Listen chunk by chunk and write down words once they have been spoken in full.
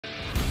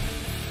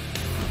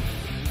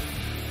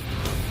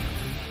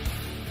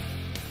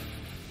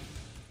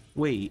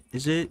Wait,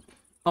 is it?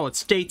 Oh,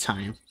 it's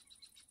daytime.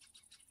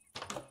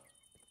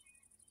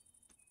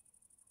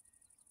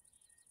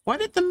 Why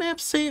did the map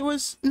say it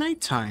was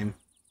nighttime?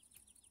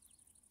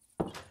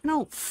 I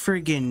don't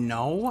friggin'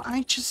 know.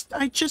 I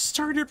just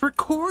started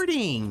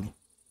recording.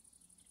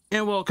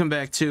 And welcome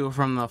back to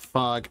From the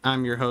Fog.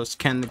 I'm your host,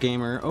 Ken the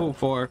Gamer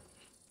 04,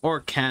 or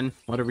Ken,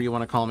 whatever you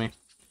want to call me.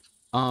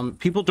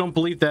 People don't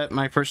believe that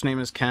my first name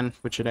is Ken,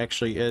 which it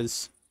actually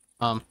is.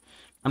 I'm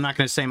not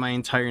gonna say my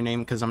entire name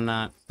because I'm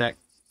not that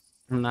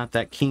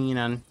keen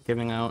on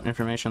giving out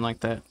information like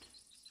that.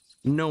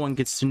 No one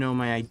gets to know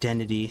my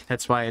identity.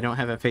 That's why I don't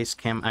have a face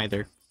cam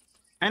either.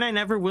 And I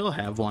never will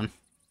have one.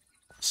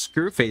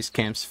 Screw face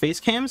cams.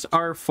 Face cams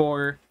are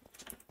for,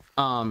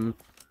 I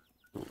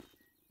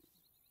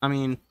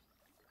mean,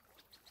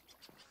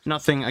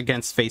 nothing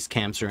against face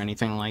cams or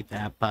anything like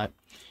that, but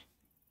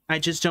I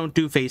just don't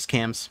do face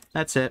cams.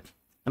 That's it.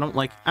 I don't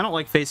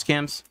like face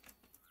cams.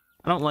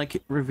 I don't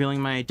like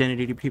revealing my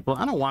identity to people.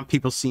 I don't want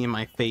people seeing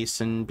my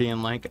face and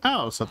being like,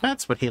 oh, so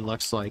that's what he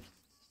looks like.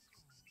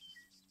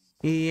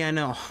 Yeah,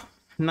 no.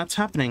 Not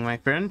happening, my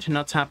friend.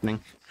 Not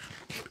happening.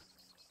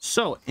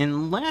 So, in the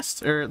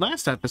last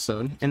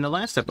episode,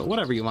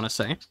 whatever you want to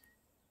say.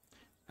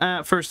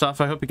 First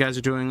off, I hope you guys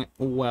are doing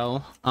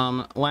well.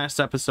 Last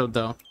episode,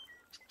 though.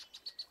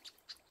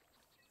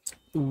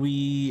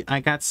 I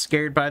got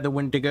scared by the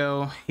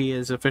Wendigo. He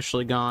is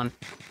officially gone.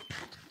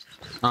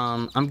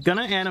 I'm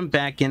gonna add him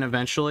back in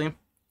eventually.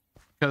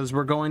 Because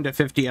we're going to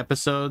 50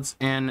 episodes,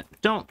 and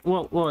don't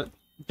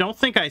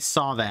think I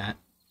saw that.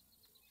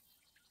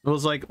 It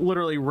was like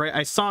literally right.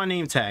 I saw a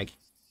name tag.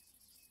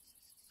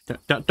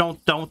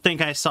 Don't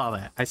think I saw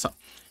that. I saw.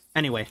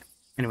 Anyway.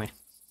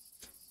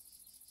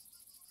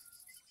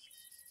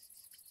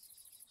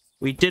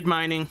 We did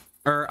mining,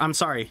 or I'm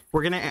sorry.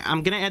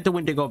 I'm gonna add the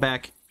Wendigo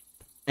back,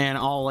 and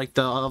all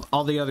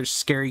the other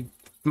scary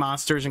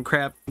monsters and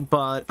crap.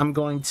 But I'm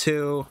gonna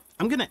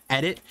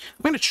edit.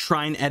 I'm gonna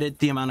try and edit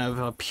the amount of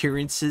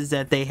appearances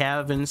that they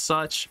have and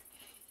such.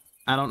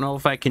 I don't know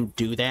if I can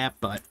do that,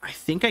 but I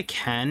think I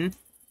can.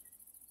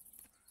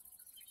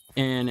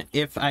 And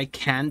if I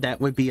can,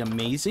 that would be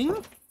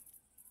amazing.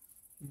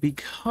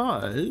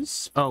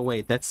 Because... oh,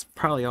 wait. That's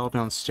probably all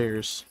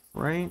downstairs,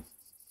 right?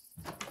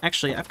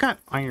 Actually, I've got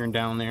iron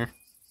down there.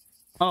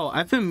 Oh,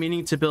 I've been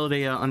meaning to build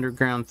a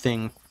underground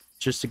thing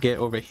just to get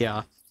over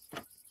here.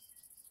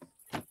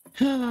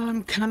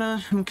 I'm kind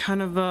of,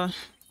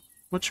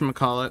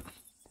 whatchamacallit?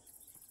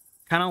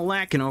 Kind of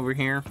lacking over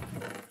here.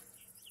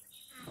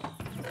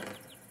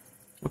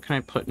 What can I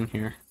put in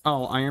here?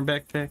 Oh, iron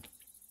backpack.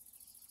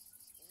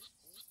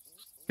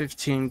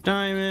 15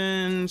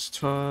 diamonds,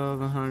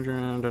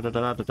 1200,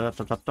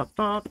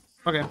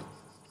 Okay.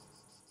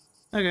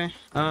 Okay,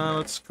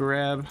 let's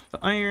grab the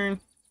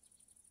iron.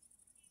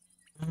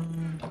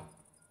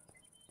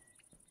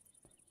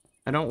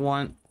 I don't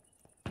want...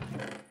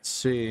 let's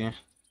see.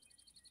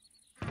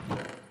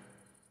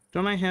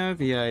 Don't I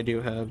have? Yeah, I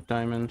do have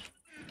diamond.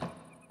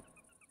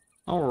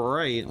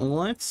 Alright,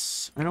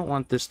 I don't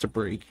want this to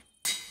break.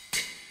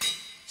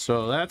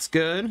 So that's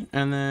good,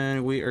 and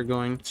then we are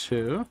going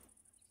to...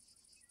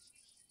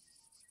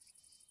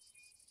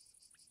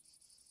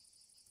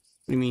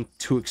 what do you mean,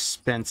 too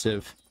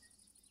expensive?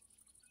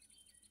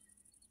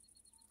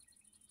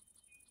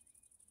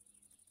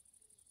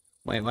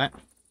 Wait, what?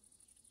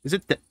 Is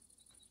it that...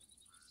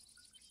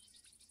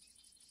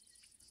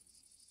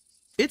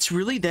 it's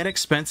really that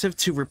expensive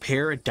to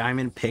repair a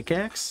diamond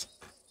pickaxe?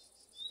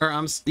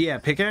 Or, yeah,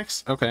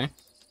 pickaxe? Okay.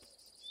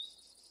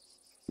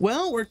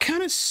 Well, we're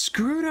kind of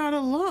screwed out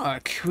of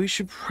luck. We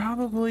should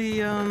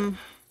probably,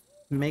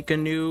 make a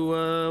new,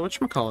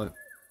 whatchamacallit?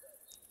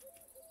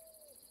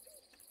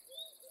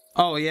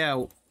 Oh,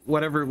 yeah,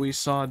 whatever we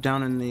saw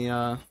down in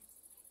the,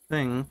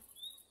 thing.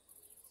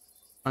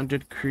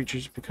 Undead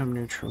creatures become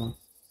neutral.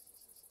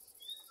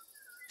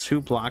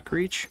 2 block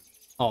reach?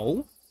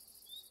 Oh?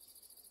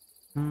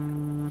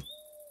 Trying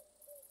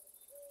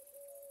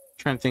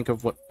to think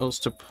of what else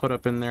to put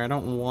up in there. I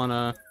don't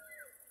wanna...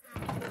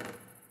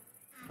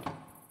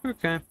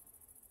 okay.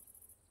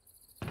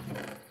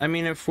 I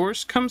mean, if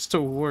worst comes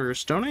to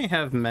worst, don't I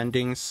have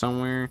mending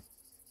somewhere?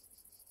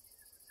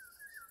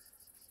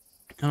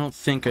 I don't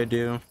think I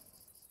do.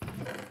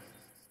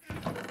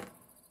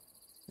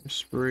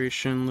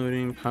 Inspiration,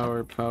 looting,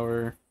 power.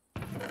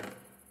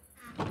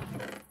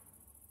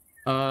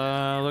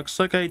 Looks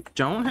like I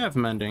don't have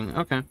mending.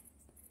 Okay.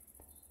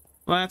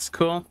 Well, that's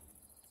cool.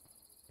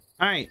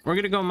 Alright, we're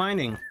gonna go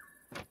mining.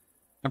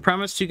 I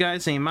promised you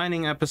guys a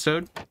mining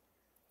episode,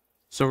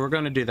 so we're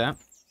gonna do that.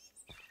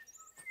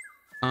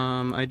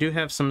 I do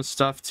have some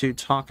stuff to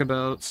talk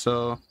about,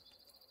 so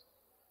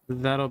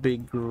that'll be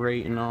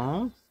great and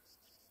all.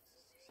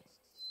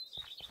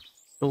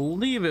 I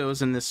believe it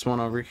was in this one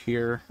over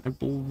here. I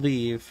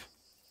believe.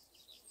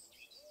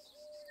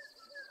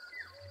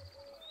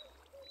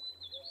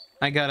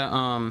 I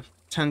gotta,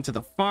 tend to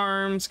the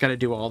farms, gotta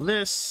do all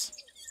this.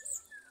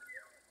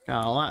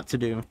 Got a lot to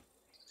do.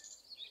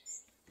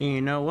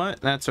 You know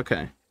what? That's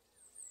okay.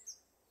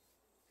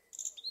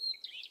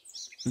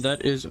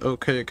 That is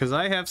okay, because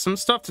I have some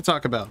stuff to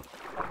talk about.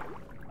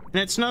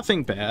 And it's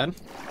nothing bad.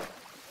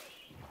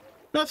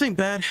 Nothing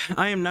bad.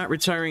 I am not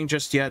retiring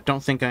just yet.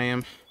 Don't think I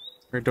am.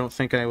 Or don't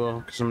think I will,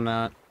 because I'm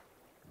not.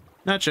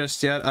 Not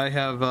just yet. I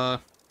have a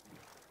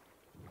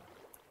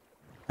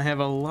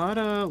lot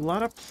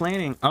of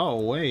planning.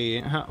 Oh,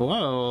 wait.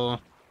 Whoa.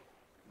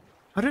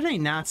 How did I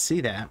not see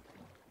that?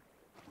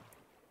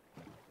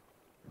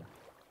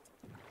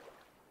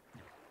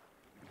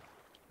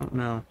 I don't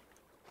know.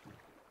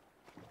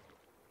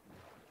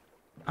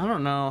 I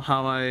don't know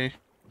how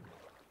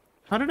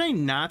did I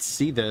not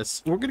see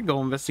this? We're gonna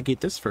go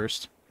investigate this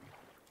first.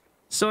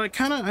 So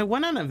I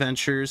went on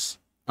adventures.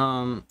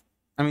 I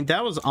mean,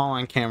 that was all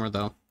on camera,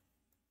 though.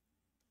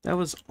 That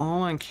was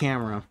all on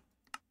camera.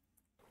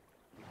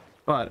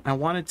 But I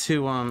wanted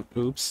to,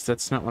 oops,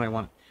 that's not what I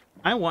wanted.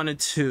 I wanted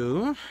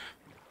to,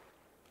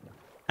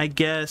 I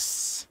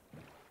guess,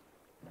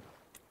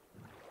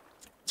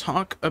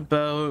 talk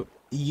about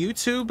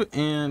YouTube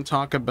and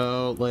talk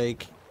about,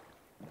 like,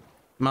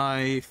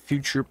 my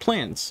future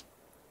plans.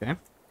 Okay?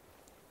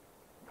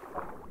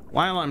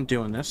 While I'm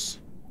doing this,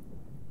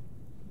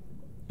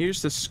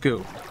 here's the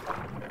scoop.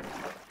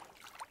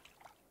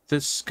 The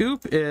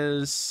scoop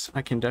is,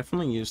 I can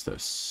definitely use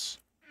this.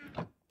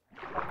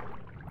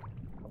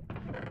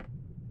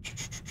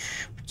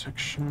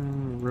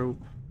 Protection,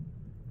 rope,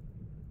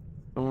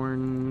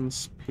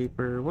 thorns,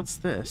 paper. What's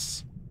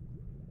this?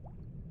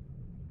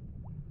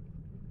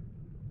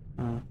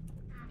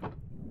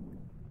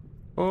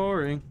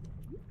 Boring.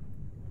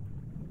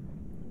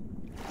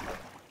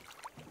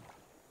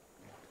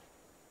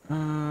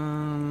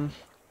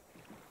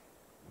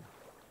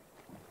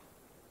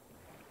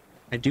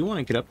 I do want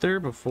to get up there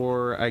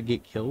before I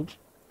get killed.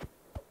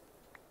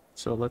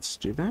 So let's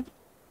do that.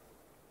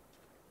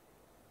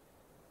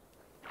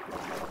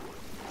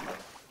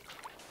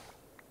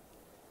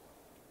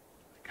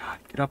 God,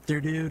 get up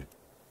there, dude.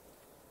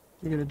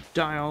 You're gonna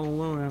die all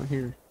alone out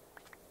here.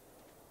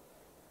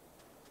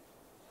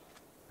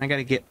 I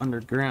gotta get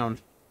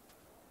underground.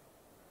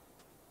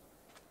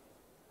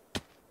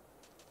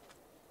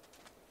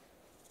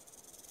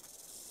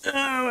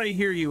 Oh, I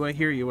hear you, I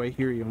hear you, I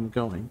hear you. I'm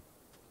going.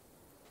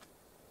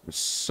 There's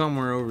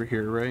somewhere over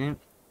here, right?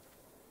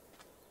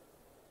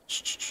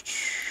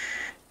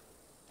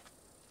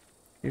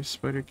 Cave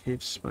spider,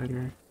 cave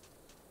spider.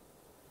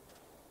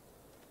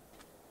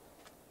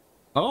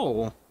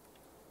 Oh!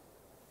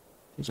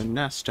 There's a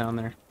nest down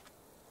there.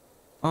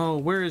 Oh,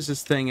 where is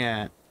this thing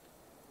at?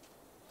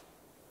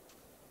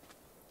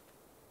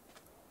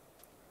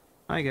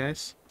 Hi,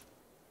 guys.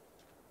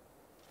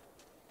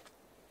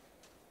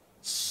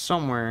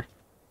 Somewhere.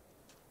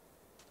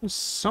 There's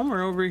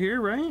somewhere over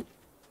here, right?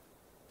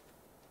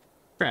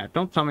 Crap,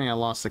 don't tell me I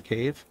lost the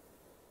cave.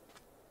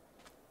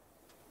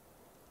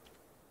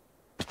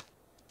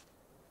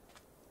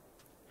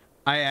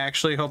 I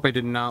actually hope I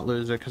did not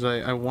lose it, because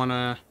I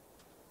wanna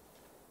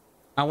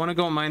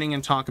go mining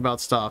and talk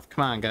about stuff.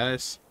 Come on,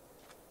 guys.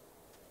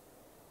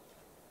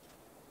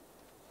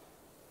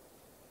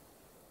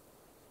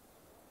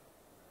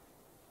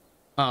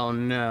 Oh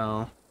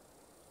no.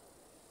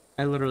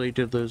 I literally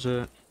did lose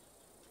it.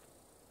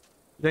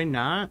 Did I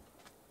not?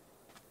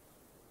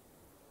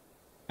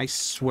 I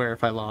swear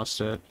if I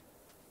lost it.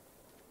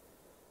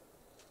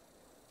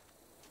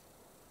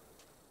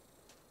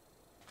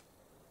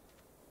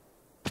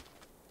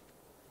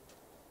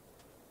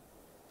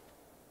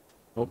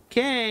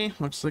 Okay,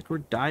 looks like we're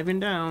diving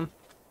down.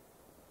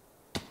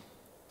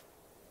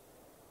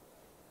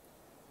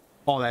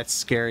 Oh, that's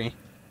scary.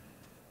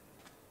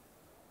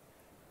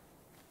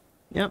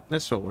 Yep,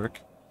 this will work.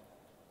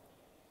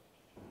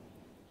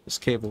 This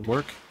cave will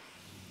work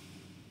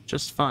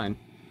just fine.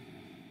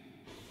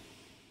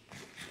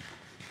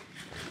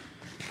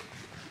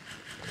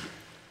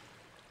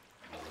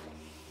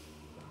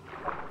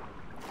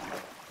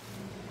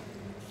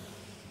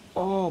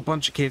 Oh, a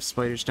bunch of cave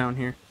spiders down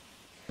here.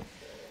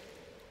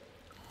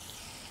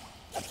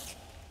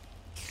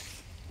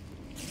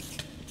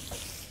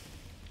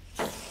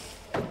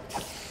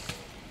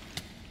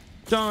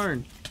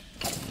 Darn.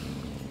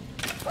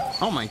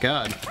 Oh my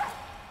god.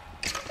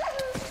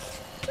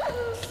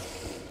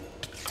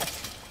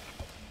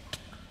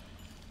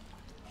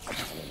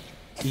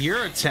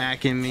 You're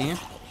attacking me.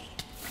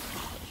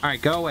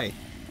 Alright, go away.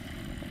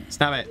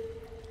 Stop it.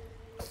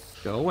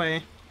 Go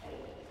away.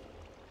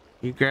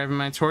 You grabbing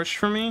my torch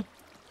for me?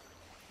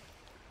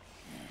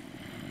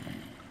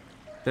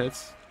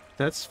 That's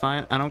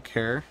fine. I don't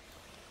care.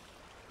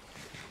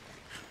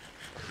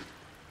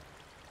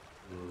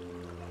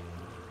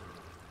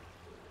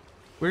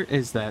 Where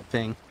is that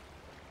thing?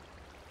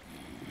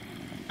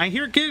 I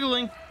hear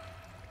giggling.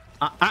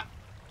 I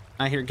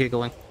hear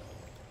giggling.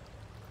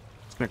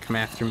 It's gonna come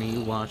after me.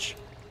 You watch.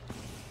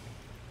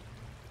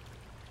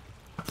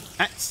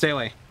 Ah, stay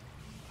away.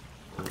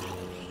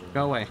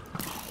 Go away.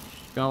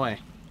 Go away.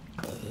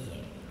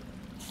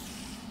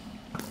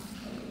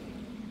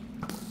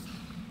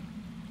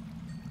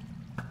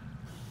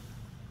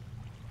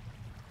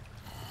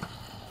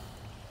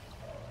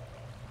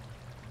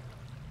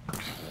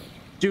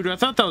 Dude, I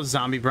thought that was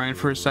Zombie Brian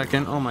for a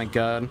second. Oh my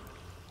god.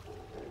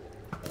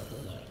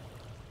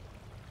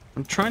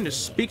 I'm trying to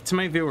speak to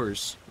my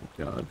viewers. Oh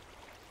god.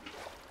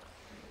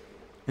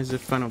 As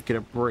if I don't get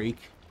a break.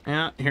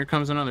 Yeah, here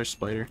comes another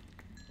spider.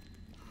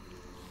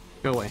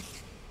 Go away.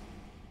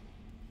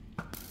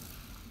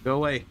 Go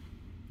away.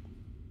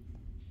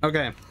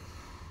 Okay.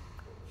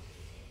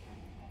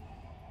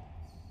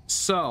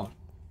 So.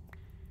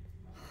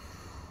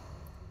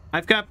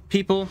 I've got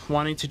people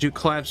wanting to do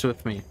collabs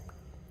with me.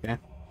 Okay.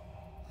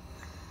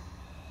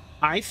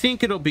 I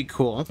think it'll be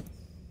cool.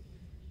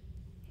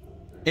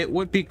 It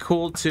would be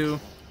cool to...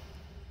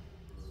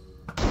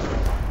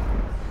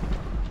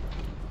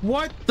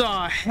 What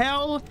the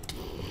hell?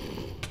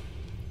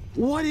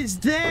 What is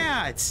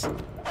that?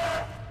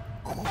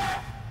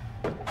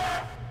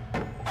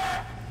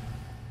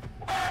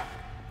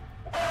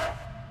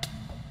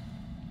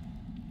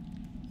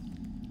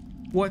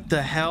 What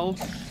the hell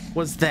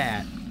was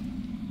that?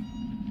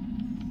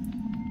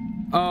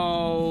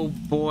 Oh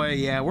boy,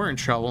 yeah, we're in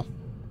trouble.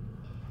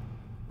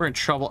 We're in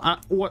trouble. I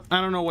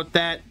don't know what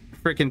that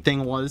freaking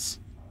thing was.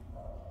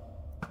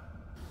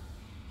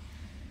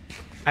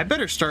 I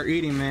better start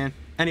eating, man.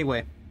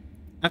 Anyway,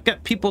 I've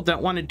got people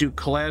that want to do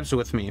collabs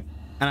with me,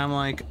 and I'm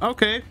like,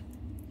 okay.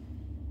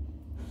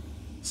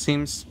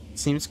 Seems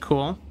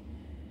cool.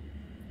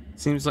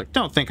 Seems like,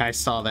 don't think I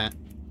saw that.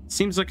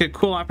 Seems like a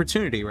cool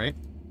opportunity, right?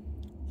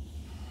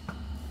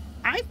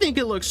 I think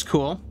it looks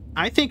cool.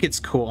 I think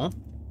it's cool.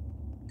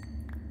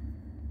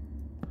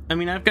 I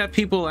mean, I've got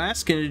people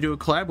asking to do a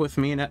collab with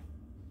me, and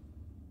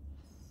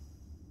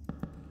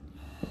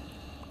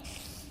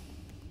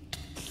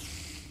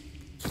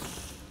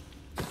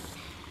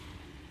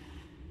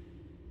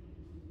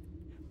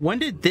when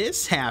did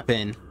this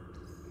happen?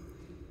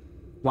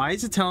 Why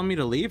is it telling me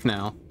to leave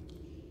now?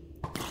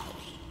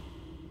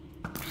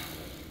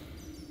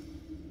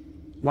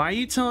 Why are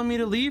you telling me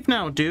to leave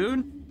now,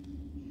 dude?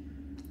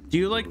 Do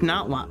you like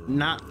not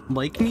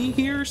like me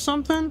here or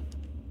something?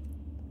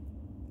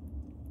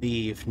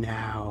 Leave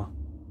now.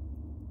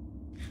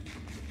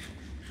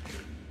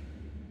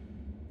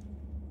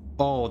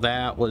 Oh,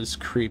 that was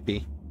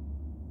creepy.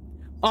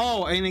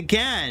 Oh, and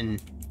again.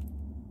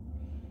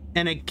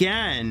 And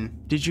again.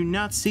 Did you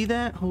not see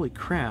that? Holy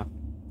crap.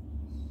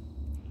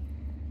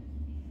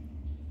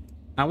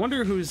 I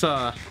wonder who's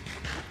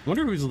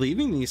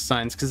leaving these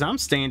signs, because I'm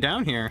staying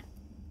down here.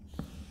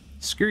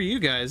 Screw you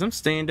guys, I'm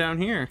staying down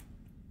here.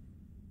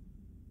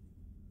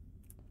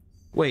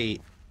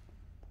 Wait.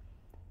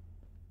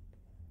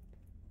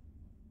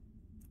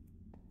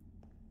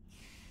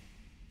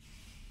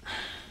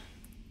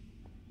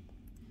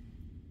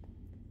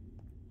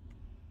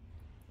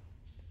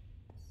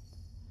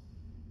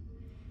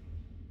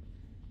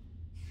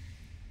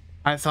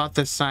 I thought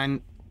the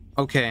sign...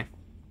 Okay.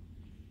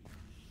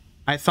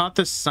 I thought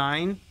the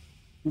sign,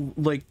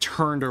 like,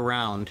 turned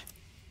around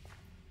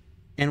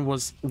and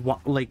was,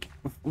 like,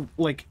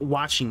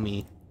 watching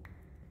me.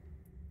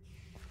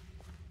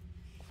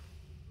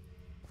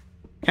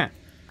 Okay.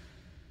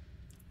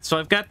 So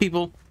I've got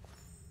people...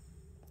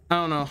 I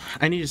don't know.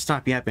 I need to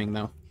stop yapping,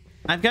 though.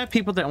 I've got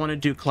people that want to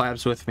do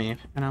collabs with me,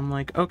 and I'm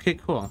like, okay,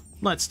 cool.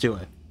 Let's do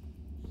it.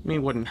 I mean,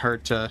 it wouldn't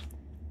hurt to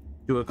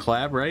do a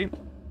collab, right?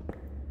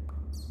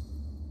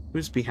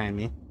 Who's behind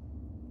me?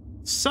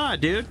 Saw,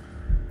 dude.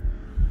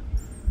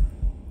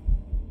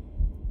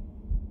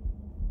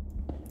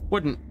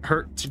 Wouldn't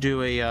hurt to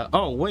do a,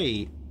 oh,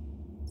 wait.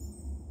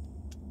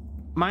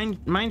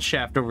 Mine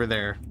shaft over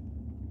there.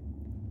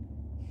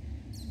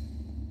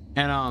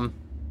 And,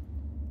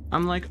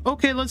 I'm like,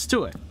 okay, let's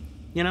do it.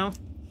 You know?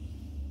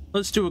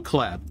 Let's do a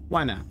collab.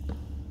 Why not?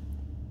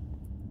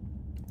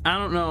 I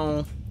don't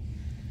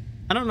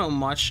know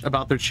much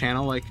about their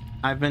channel. Like,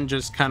 I've been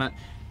just kind of...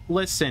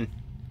 Listen.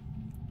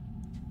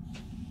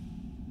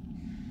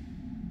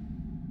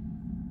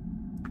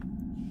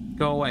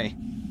 Go away.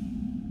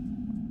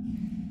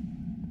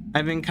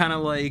 I've been kind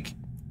of like...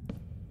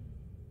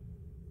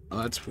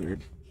 Oh, that's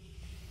weird.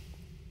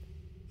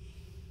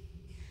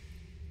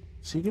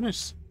 Is he gonna...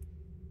 Is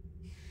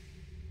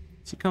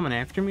he coming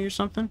after me or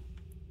something?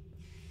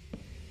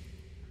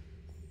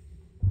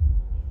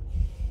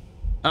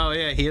 Oh,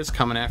 yeah, he is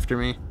coming after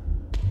me.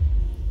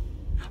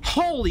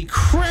 Holy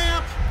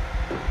crap!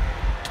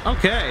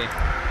 Okay.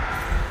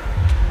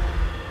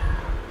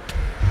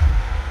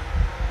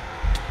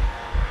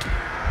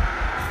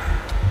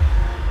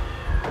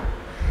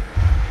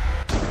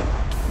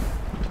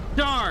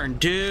 Darn,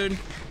 dude.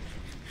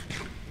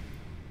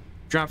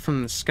 Drop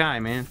from the sky,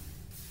 man.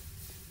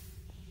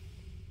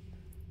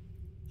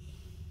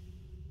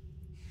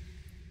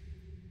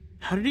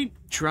 How did he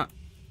drop?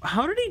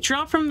 How did he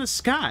drop from the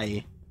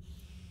sky?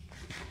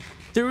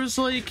 There was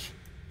like...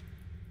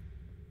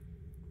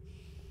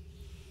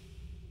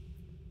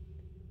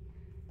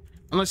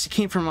 Unless he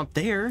came from up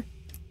there.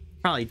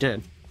 Probably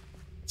did.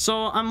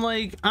 So I'm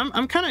like,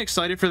 I'm kind of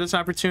excited for this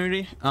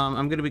opportunity.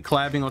 I'm going to be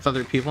collabing with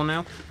other people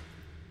now.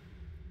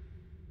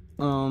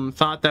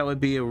 Thought that would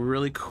be a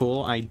really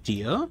cool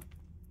idea.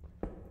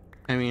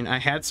 I mean, I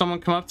had someone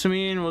come up to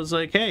me and was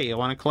like, hey, you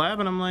want to collab?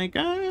 And I'm like,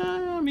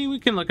 I mean, we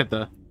can look at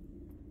the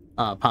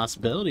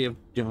possibility of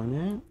doing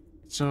it.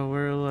 So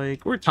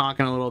we're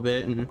talking a little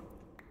bit, and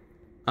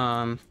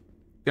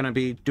gonna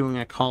be doing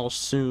a call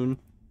soon.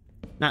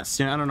 Not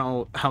soon, I don't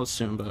know how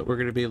soon, but we're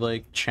gonna be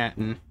like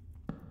chatting,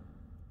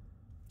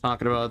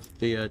 talking about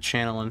the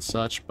channel and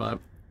such. But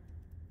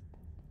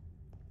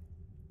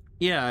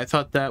yeah, I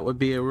thought that would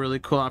be a really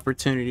cool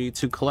opportunity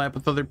to collab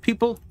with other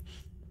people.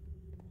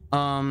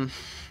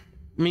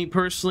 Me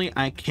personally,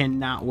 I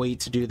cannot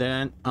wait to do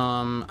that.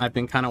 I've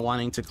been kind of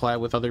wanting to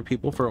collab with other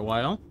people for a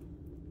while.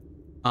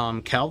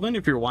 Calvin,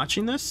 if you're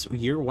watching this,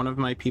 you're one of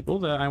my people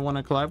that I want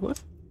to collab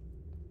with.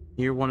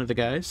 You're one of the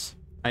guys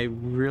I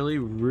really,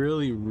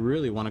 really,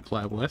 really want to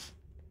collab with.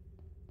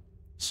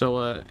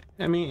 So,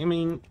 I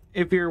mean,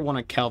 if you're one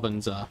of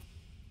Calvin's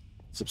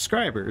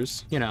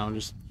subscribers, you know,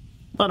 just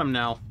let him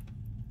know.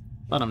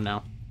 Let him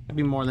know. I'd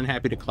be more than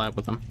happy to collab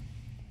with him.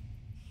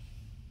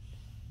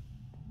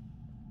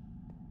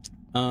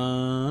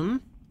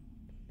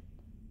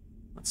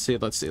 Let's see.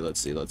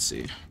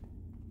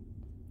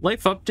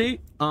 Life update.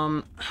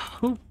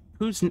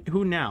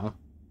 Who now?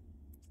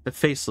 The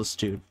faceless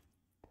dude.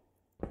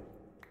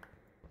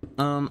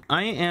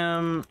 I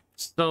am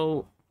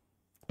so.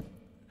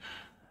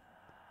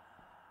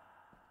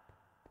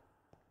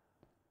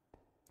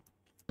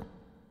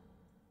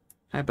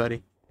 Hi,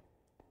 buddy.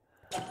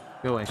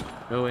 Go away.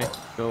 Go away.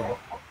 Go away.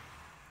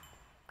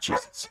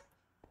 Jesus.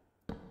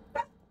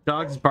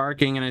 Dog's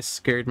barking and it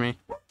scared me.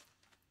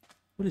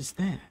 What is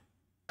that?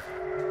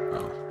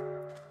 Oh.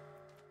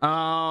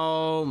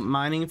 Oh,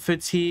 mining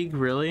fatigue,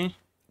 really?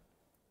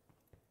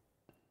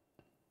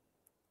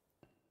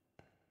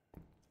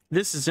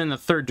 This is in the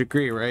 3rd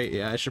degree, right?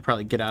 Yeah, I should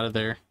probably get out of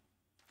there.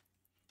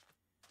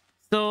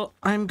 So,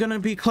 I'm gonna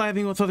be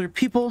collabing with other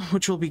people,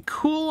 which will be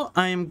cool.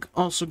 I am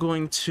also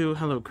going to...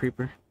 Hello,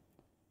 creeper.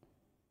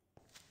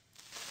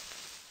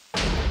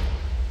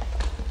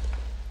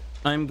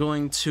 I'm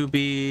going to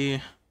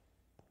be...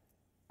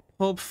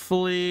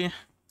 hopefully...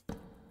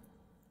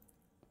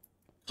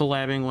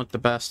 collabing with the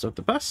best of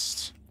the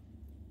best.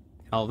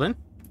 Calvin.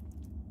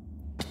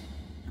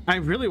 I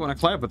really want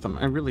to collab with them.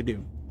 I really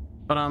do.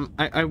 But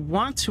I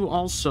want to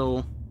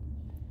also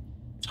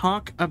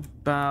talk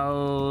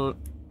about,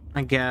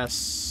 I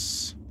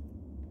guess,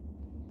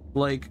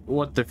 like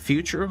what the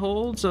future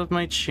holds of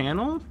my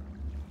channel.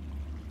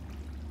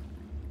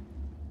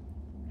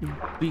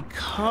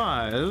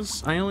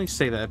 Because I only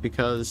say that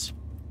because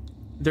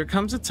there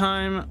comes a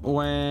time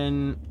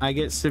when I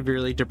get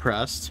severely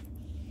depressed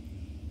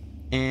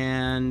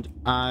and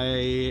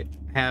I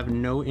have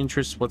no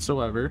interest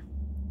whatsoever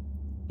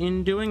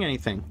in doing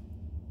anything.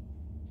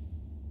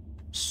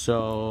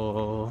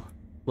 So,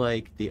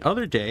 like the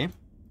other day,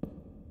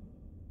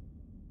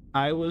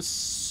 I was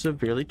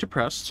severely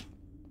depressed.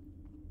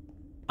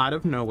 Out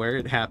of nowhere,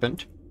 it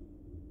happened.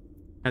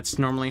 That's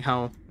normally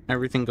how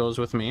everything goes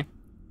with me.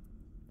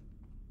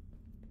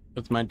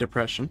 With my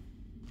depression.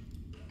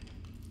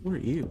 Who are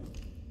you?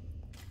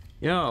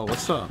 Yo,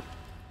 what's up?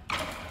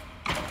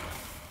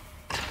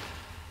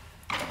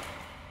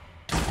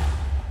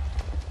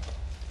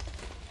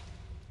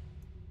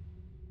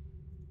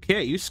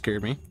 Okay, you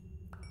scared me.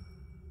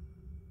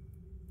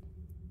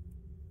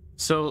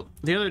 So,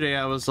 the other day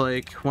I was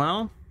like,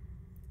 well,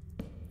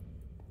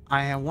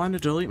 I want to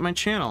delete my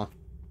channel.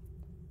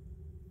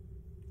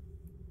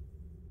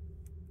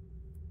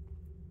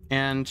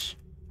 And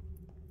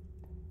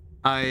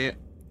I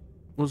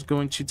was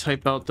going to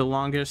type out the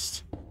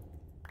longest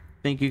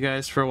thank you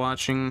guys for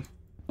watching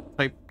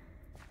type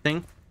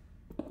thing.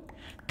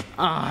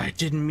 Ah, I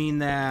didn't mean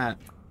that.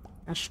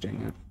 Gosh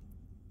dang it.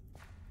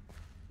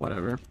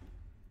 Whatever.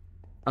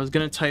 I was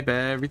gonna type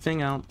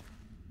everything out.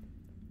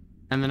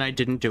 And then I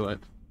didn't do it.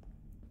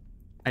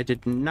 I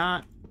did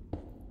not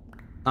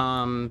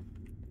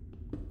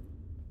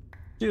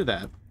do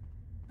that.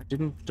 I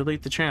didn't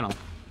delete the channel.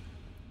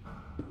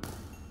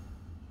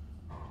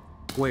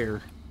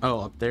 Where? Oh,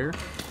 up there?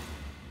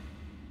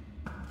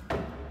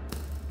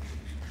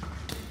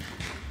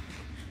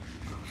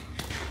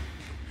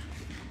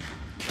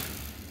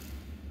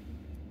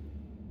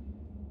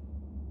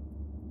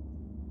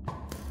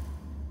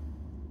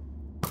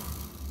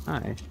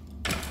 Hi.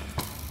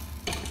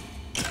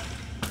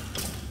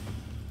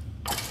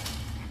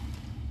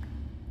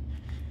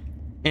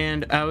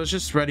 And I was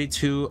just ready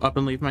to up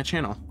and leave my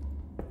channel.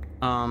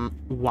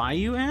 Why,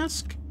 you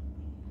ask?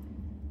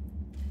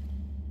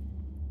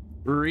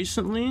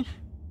 Recently,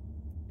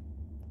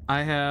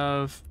 I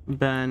have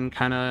been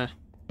kind of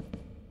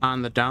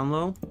on the down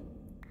low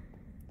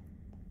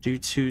due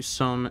to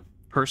some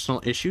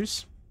personal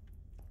issues.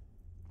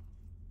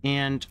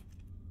 And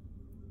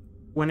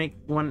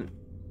when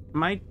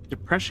my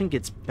depression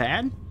gets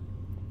bad,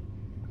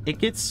 it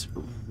gets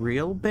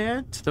real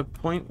bad to the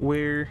point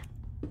where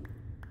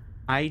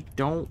I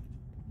don't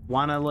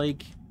want to,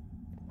 like,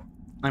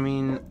 I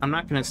mean, I'm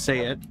not going to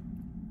say it.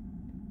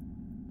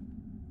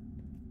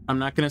 I'm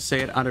not going to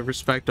say it out of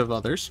respect of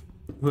others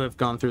who have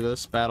gone through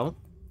this battle,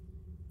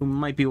 who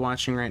might be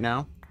watching right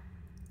now.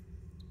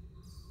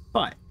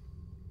 But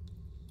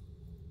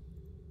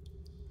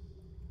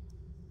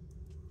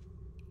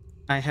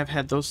I have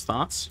had those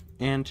thoughts,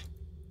 and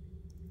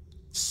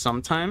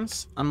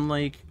sometimes I'm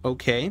like,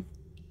 okay,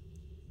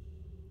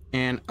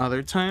 and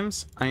other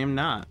times I am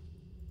not.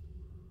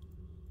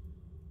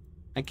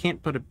 I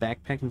can't put a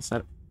backpack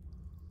inside.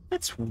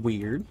 That's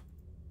weird.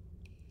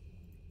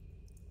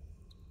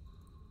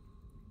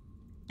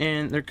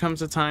 And there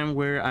comes a time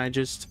where I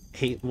just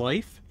hate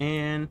life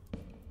and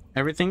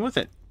everything with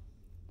it.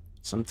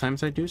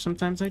 Sometimes I do,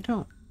 sometimes I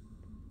don't.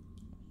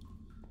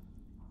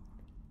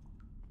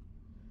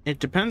 It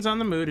depends on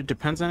the mood, it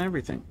depends on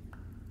everything.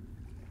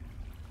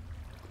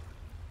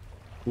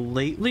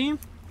 Lately,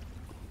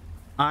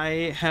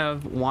 I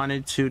have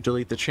wanted to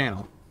delete the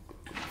channel.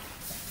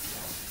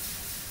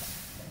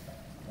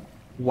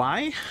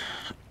 Why?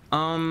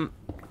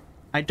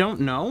 I don't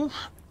know.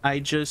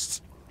 I've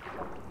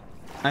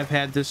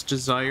had this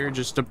desire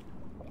just to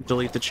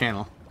delete the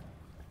channel.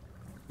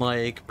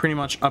 Like, pretty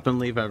much up and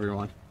leave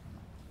everyone.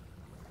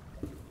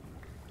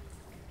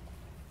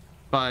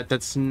 But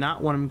that's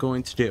not what I'm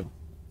going to do.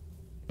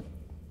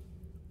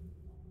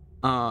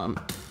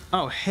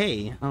 Oh,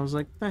 hey. I was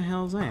like, what the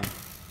hell is that?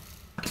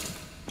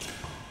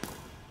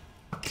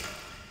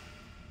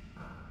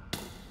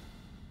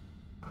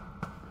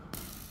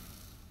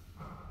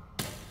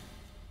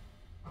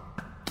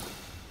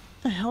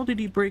 The hell did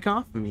he break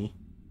off of me?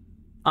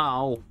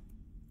 Oh.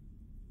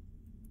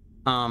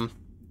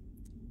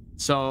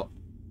 So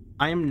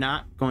I am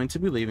not going to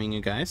be leaving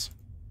you guys.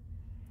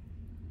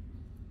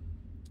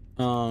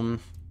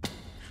 I'm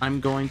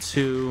going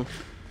to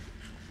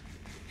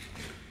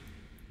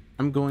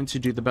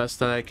do the best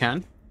that I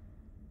can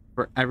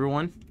for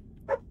everyone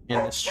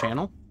in this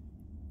channel.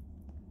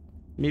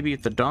 Maybe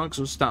if the dogs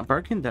will stop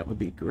barking, that would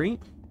be great.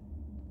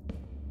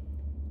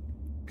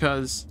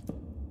 Because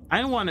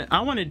I want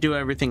to do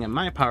everything in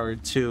my power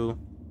to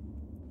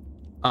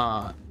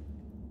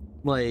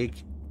like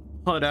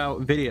put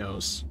out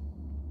videos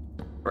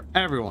for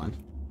everyone.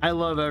 I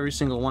love every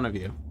single one of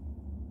you.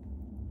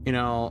 You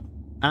know,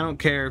 I don't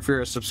care if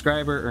you're a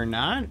subscriber or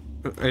not.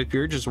 If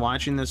you're just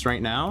watching this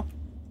right now,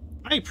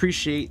 I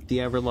appreciate the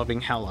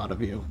ever-loving hell out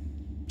of you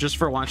just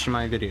for watching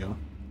my video.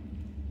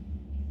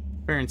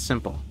 Fair and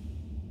simple.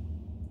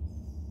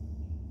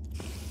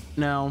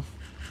 Now,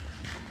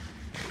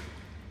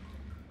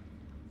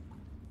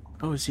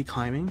 oh, is he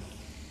climbing?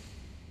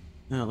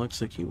 No, it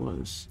looks like he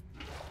was.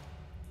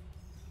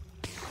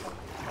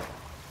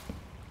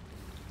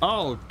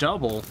 Oh,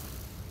 double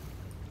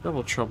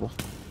trouble.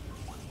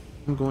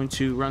 I'm going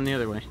to run the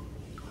other way.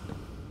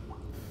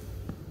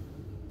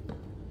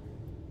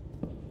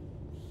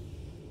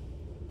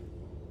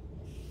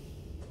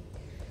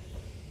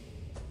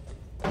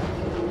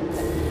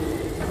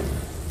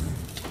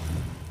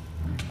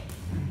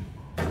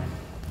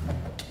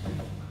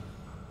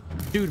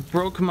 Dude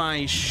broke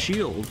my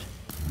shield.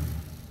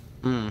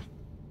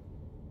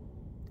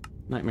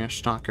 Nightmare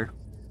Stalker.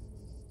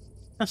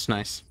 That's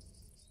nice.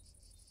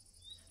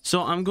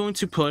 So I'm going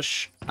to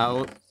push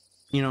out,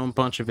 you know, a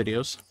bunch of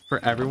videos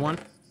for everyone.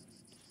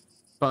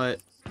 But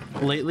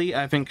lately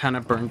I've been kind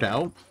of burned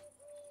out.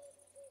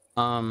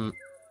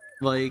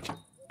 Like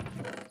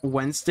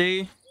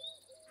Wednesday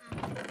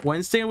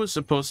was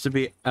supposed to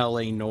be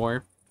LA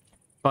Noir,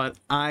 but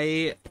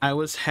I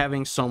was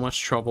having so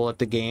much trouble at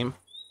the game.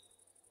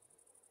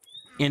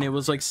 And it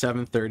was like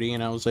 7:30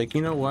 and I was like,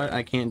 you know what?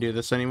 I can't do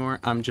this anymore.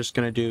 I'm just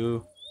gonna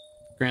do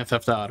Grand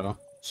Theft Auto.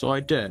 So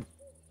I did.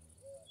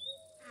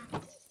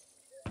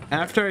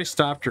 After I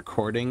stopped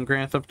recording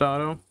Grand Theft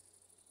Auto,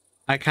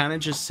 I kind of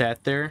just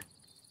sat there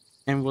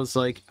and was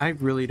like, I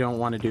really don't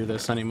want to do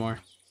this anymore.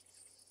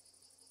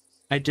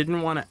 I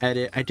didn't want to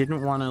edit. I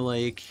didn't want to,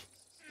 like,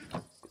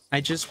 I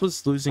just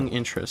was losing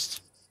interest.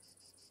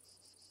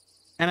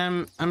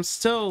 And I'm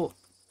still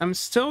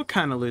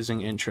kind of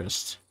losing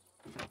interest.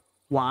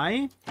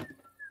 Why?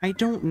 I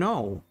don't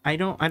know. I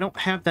don't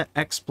have that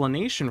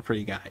explanation for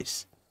you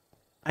guys.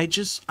 I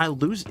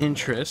lose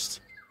interest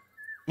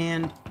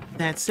and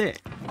that's it.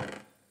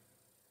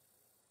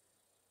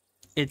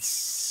 It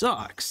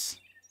sucks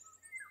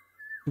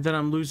that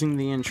I'm losing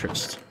the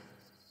interest.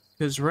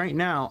 Because right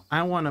now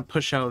I want to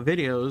push out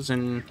videos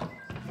and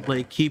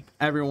like keep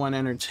everyone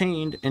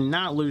entertained and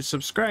not lose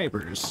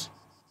subscribers.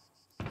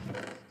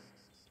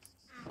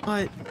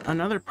 But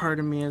another part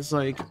of me is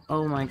like,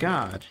 oh my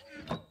god.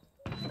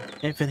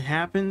 If it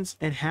happens,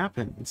 it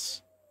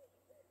happens.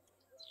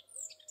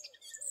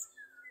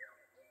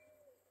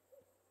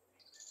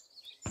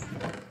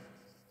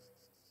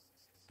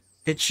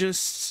 It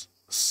just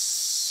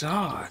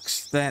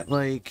sucks that,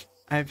 like,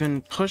 I've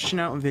been pushing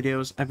out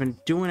videos, I've been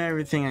doing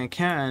everything I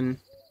can,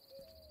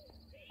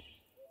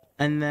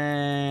 and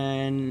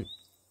then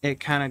it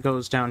kind of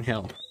goes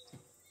downhill.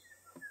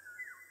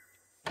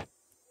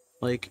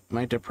 Like,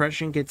 my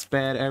depression gets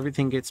bad,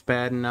 everything gets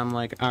bad, and I'm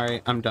like,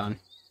 alright, I'm done.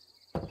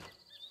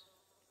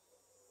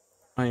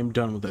 I am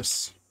done with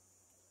this.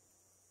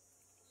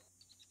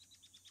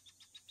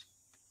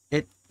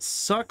 It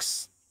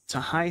sucks to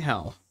high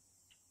hell.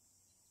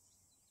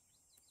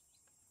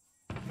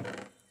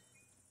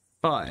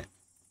 But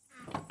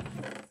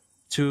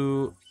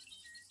to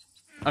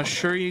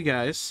assure you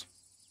guys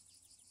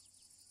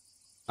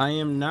I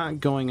am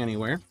not going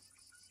anywhere.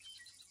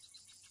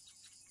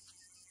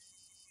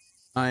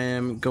 I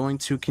am going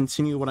to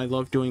continue what I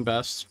love doing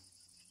best.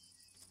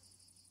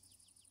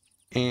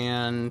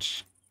 And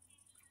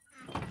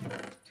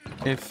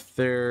if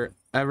there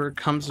ever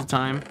comes a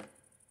time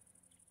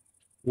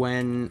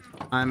when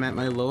I'm at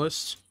my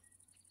lowest,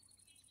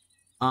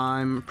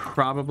 I'm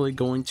probably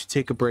going to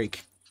take a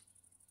break.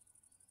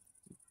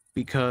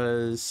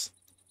 Because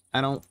I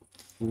don't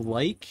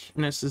like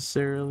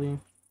necessarily...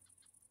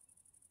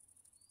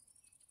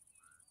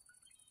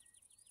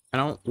 I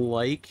don't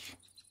like...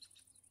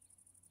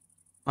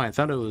 Oh, I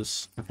thought it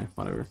was... Okay,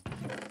 whatever.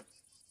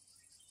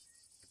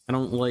 I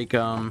don't like,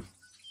 I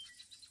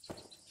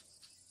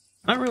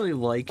don't really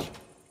like,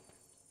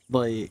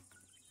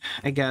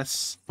 I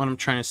guess what I'm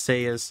trying to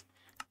say is,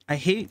 I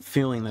hate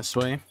feeling this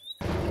way.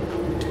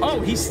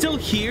 Oh, he's still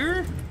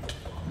here?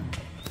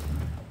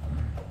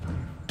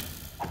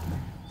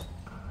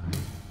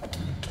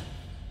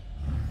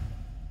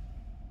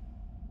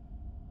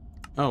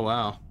 Oh,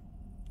 wow.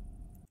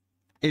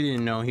 I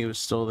didn't know he was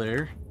still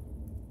there.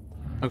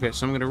 Okay,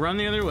 so I'm gonna run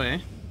the other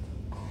way.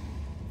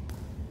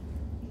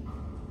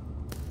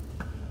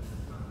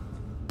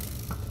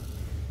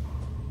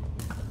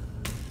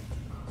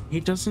 He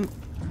doesn't...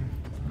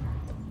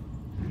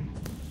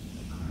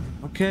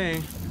 Okay.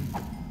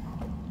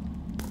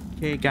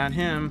 Okay, got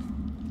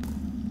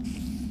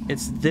him.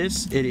 It's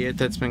this idiot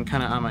that's been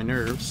kind of on my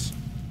nerves.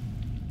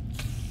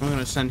 I'm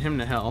gonna send him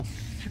to hell.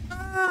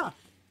 Ah!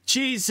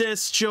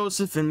 Jesus,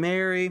 Joseph, and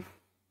Mary.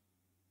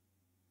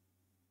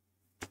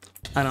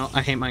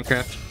 I hate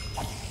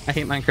Minecraft. I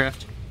hate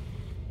Minecraft.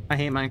 I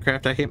hate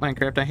Minecraft. I hate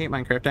Minecraft. I hate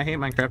Minecraft. I hate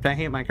Minecraft. I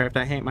hate Minecraft.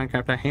 I hate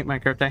Minecraft. I hate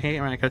Minecraft. I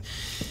hate Minecraft.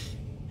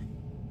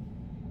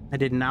 I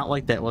did not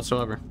like that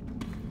whatsoever.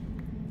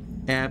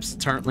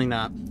 Absolutely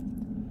not.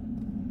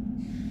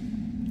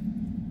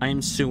 I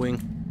am suing.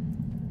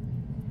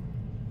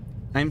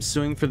 I'm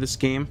suing for this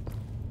game.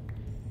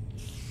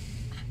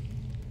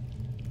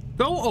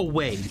 Go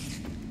away.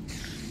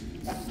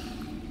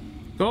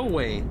 Go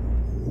away.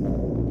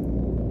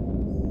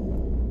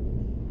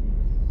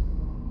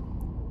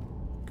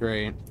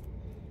 Great.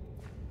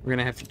 We're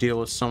gonna have to deal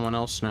with someone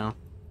else now.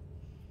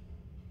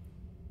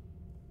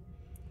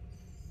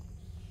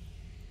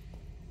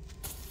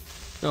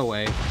 Go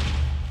away.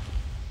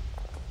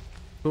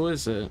 Who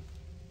is it?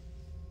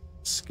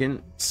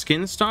 Skin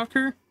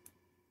Stalker?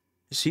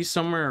 Is he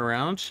somewhere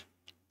around?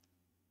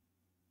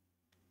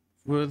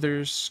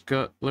 Withers,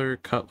 Cutler,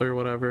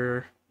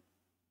 whatever.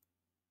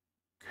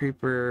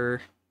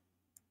 Creeper.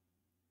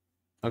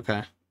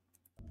 Okay.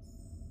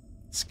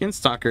 Skin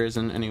Stalker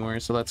isn't anywhere,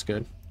 so that's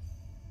good.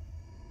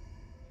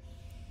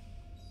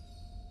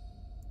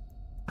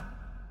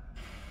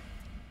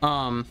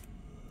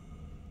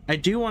 I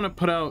do want to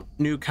put out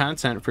new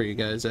content for you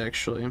guys,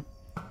 actually.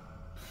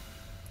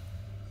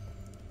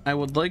 I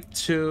would like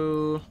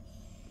to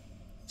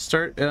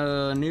start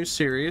a new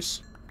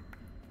series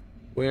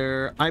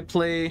where I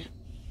play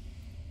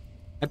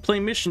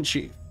Mission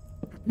Chief.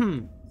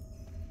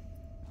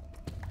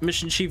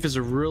 Mission Chief is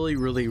a really,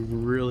 really,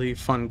 really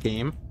fun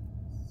game.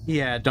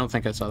 Yeah, don't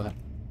think I saw that.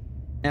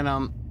 And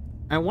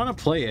I want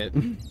to play it,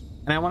 and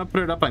I want to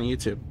put it up on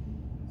YouTube.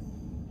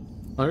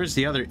 Well, there's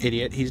the other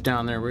idiot. He's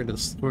down there. We're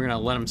gonna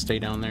let him stay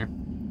down there.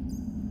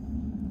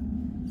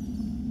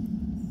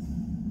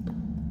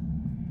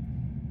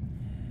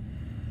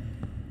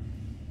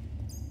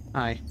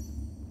 Hi.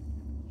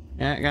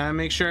 Yeah, gotta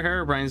make sure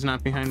Herobrine's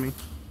not behind me.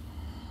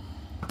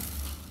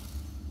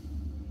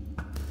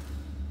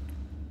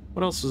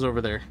 What else is over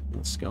there?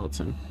 A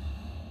skeleton.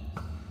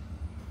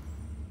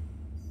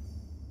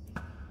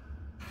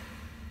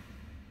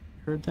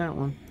 Heard that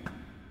one.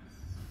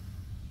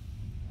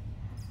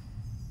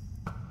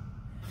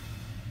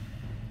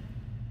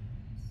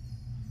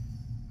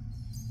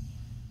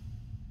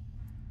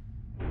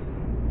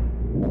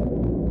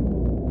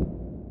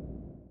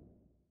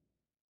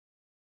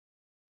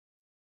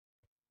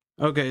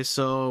 Okay,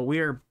 so we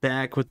are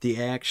back with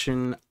the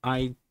action.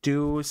 I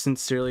do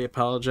sincerely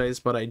apologize,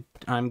 but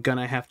I'm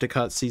gonna have to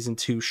cut season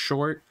 2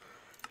 short.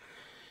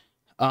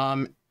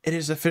 It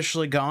is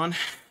officially gone.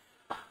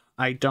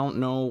 I don't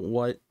know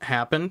what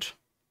happened.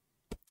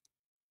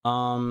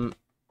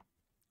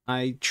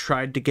 I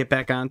tried to get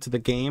back onto the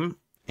game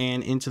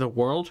and into the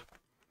world,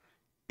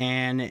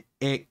 and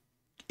it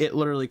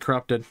literally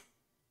corrupted.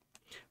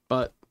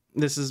 But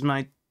this is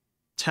my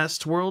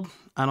test world.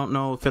 I don't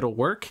know if it'll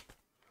work.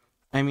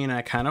 I mean,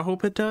 I kind of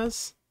hope it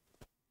does.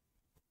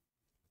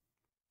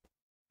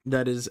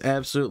 That is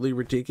absolutely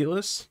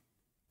ridiculous.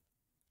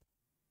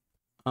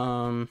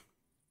 I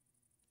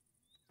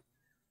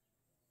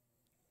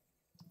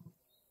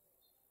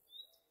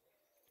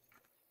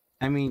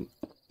mean,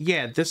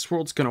 yeah, this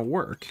world's gonna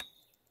work.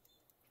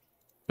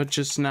 But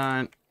just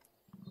not...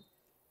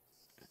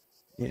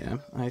 Yeah,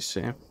 I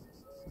see.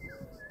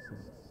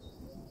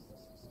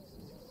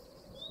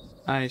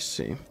 I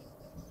see.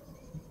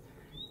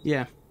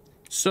 Yeah.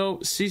 So,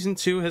 Season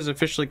 2 has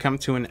officially come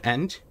to an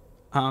end.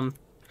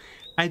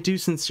 I do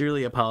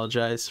sincerely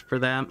apologize for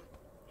that.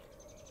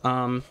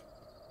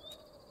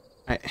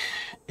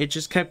 It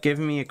just kept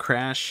giving me a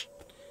crash.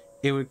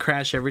 It would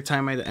crash every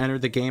time I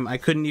entered the game. I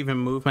couldn't even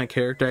move my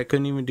character. I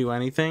couldn't even do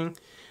anything.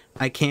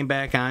 I came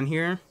back on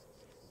here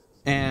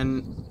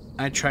and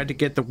I tried to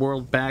get the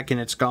world back and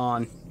it's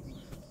gone.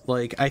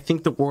 Like, I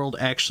think the world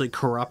actually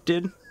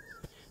corrupted.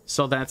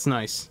 So that's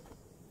nice.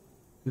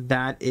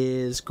 That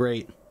is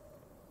great.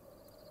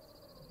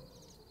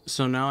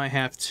 So now I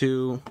have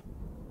to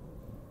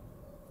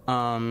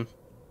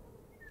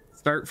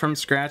start from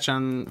scratch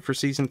for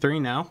season 3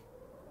 now.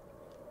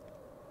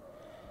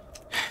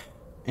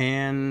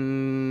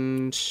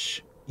 And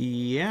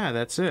yeah,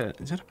 that's it.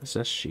 Is that a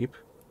possessed sheep?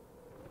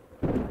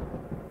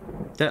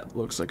 That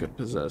looks like a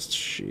possessed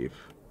sheep.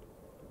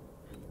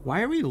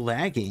 Why are we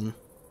lagging?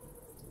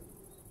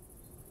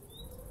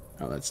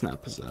 Oh, that's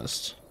not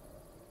possessed.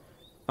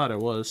 Thought it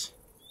was.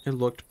 It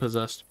looked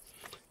possessed.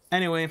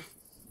 Anyway,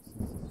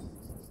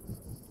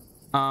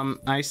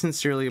 I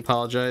sincerely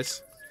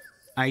apologize.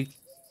 I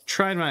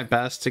tried my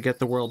best to get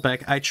the world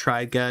back. I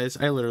tried, guys.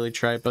 I literally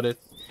tried, but it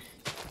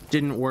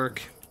didn't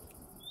work.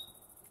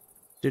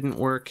 Didn't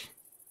work.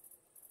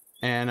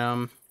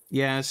 And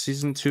yeah,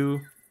 season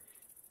 2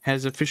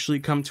 has officially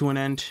come to an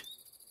end.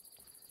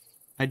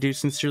 I do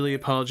sincerely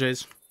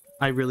apologize.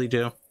 I really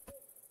do.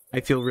 I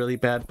feel really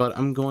bad, but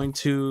I'm going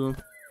to,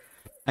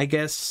 I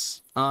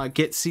guess,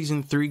 get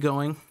season 3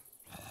 going.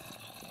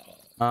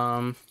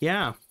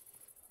 Yeah.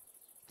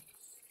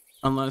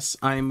 Unless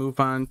I move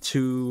on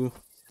to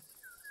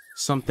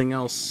something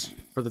else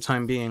for the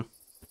time being.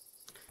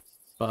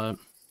 But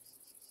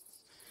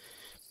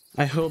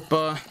I hope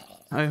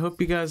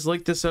you guys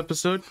like this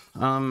episode.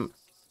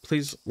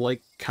 Please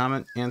like,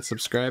 comment, and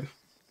subscribe.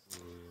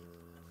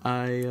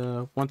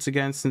 I once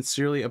again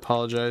sincerely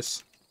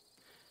apologize.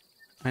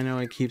 I know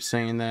I keep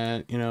saying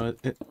that, you know,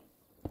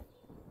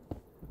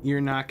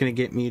 you're not gonna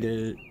get me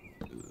to.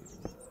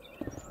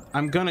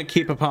 I'm gonna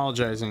keep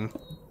apologizing.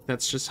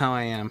 That's just how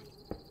I am.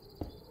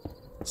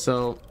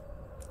 So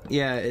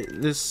yeah,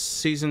 this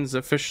season's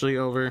officially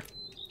over.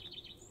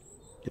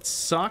 It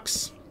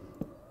sucks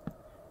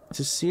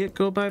to see it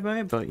go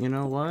bye-bye, but you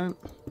know what?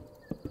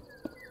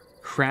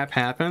 Crap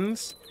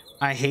happens.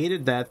 I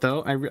hated that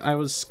though. I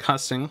was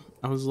cussing.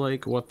 I was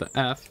like, what the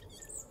F?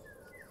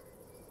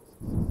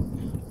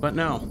 But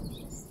no.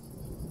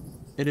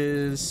 It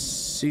is,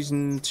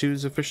 season 2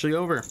 is officially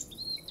over.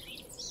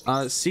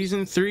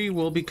 Season 3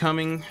 will be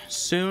coming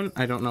soon.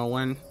 I don't know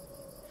when.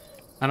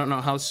 I don't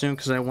know how soon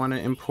because I want to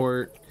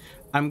import.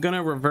 I'm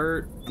gonna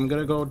revert. I'm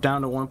gonna go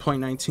down to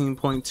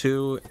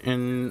 1.19.2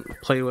 and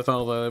play with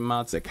all the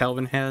mods that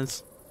Calvin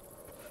has.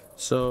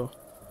 So,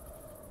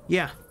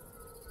 yeah.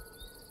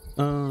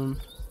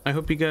 I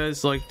hope you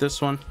guys like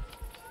this one.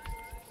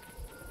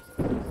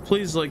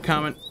 Please like,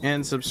 comment,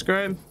 and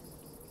subscribe.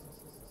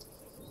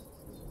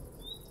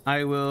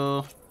 I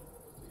will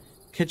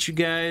catch you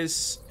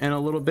guys in a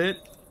little bit.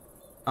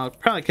 I'll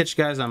probably catch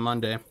you guys on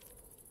Monday.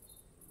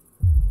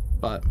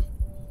 But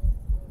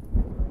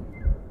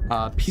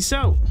peace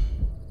out.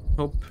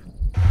 Hope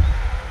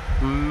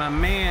my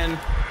man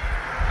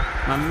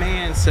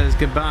says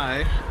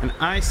goodbye, and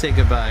I say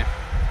goodbye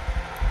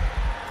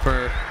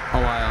for a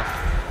while.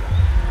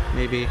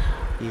 Maybe,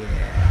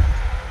 yeah.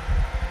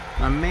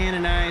 My man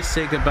and I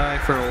say goodbye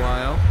for a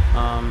while.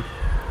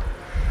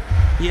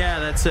 Yeah,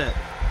 that's it.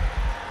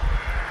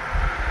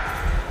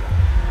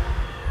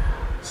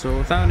 So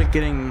without it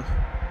getting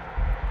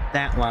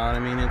that loud, I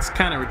mean, it's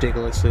kind of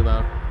ridiculously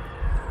loud.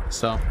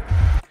 So,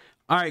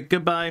 alright,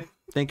 goodbye.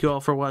 Thank you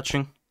all for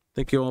watching.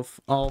 Thank you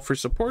all for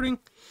supporting.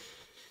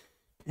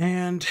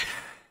 And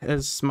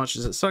as much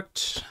as it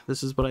sucked,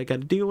 this is what I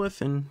got to deal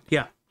with. And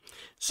yeah.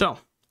 So,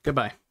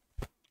 goodbye.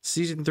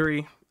 Season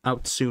 3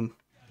 out soon.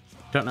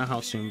 Don't know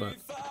how soon, but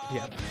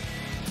yeah.